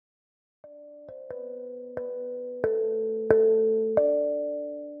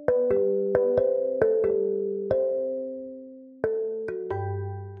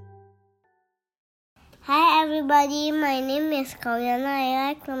everybody, my name is Kalyana. I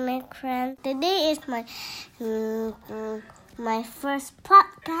like to make friends. Today is my first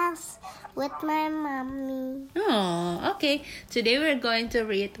podcast with my mommy. Oh, okay. Today we're going to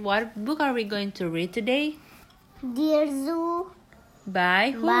read. What book are we going to read today? Dear Zoo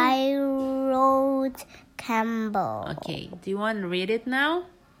By who? by Rose Campbell. Okay. Do you want to read it now?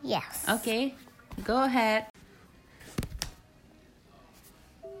 Yes. Okay. Go ahead.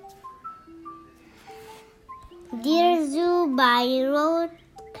 Dear Zoo by Rose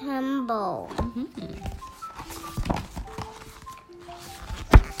Campbell.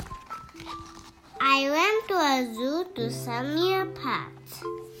 I went to a zoo to sell me a pet.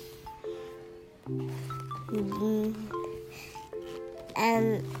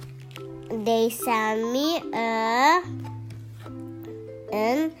 And they sent me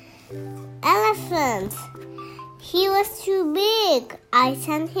an elephant. He was too big. I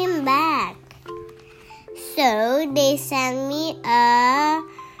sent him back. So they sent me a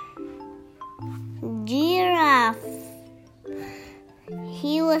giraffe.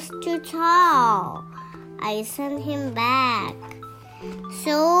 He was too tall. I sent him back.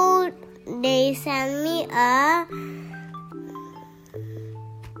 So they sent me a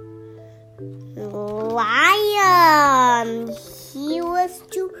lion. He was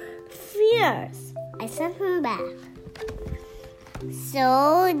too fierce. I sent him back.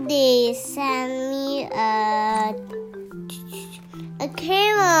 So they sent me a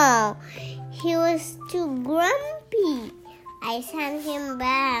camel. He was too grumpy. I sent him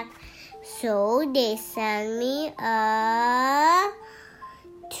back. So they sent me a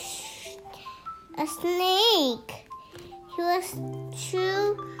snake. He was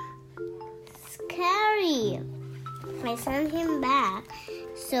too scary. I sent him back.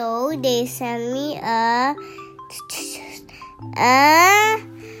 So they sent me a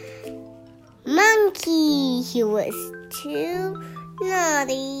monkey. He was too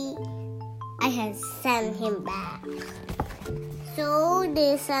naughty. I had sent him back. So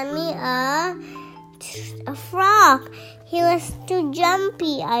they sent me a frog. He was too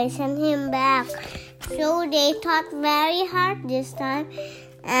jumpy. I sent him back. So they thought very hard this time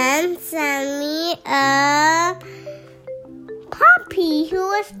and sent me a puppy. He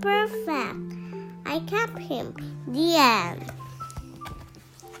was perfect. I kept him. The end.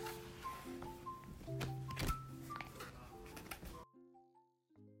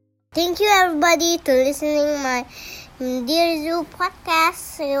 Thank you everybody to listening my Dear Zoo podcast.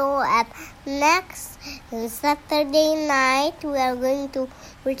 See you at next Saturday night. We are going to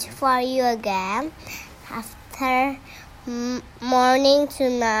reach for you again after morning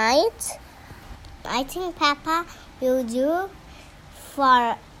tonight. I think Papa will do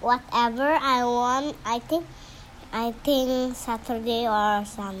for whatever I want. I think Saturday or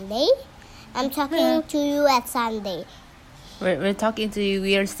Sunday. I'm talking to you at Sunday. We're talking to you.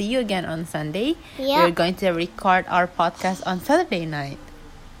 We'll see you again on Sunday. Yeah. We're going to record our podcast on Saturday night.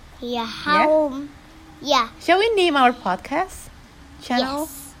 Yeah. Yeah. Shall we name our podcast channel?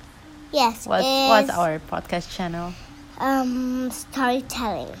 Yes. What's our podcast channel?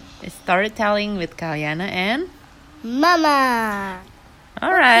 Storytelling. It's Storytelling with Kalyana and Mama.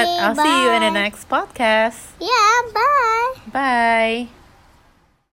 All right. Okay, I'll see you in the bye. next podcast. Yeah. Bye. Bye.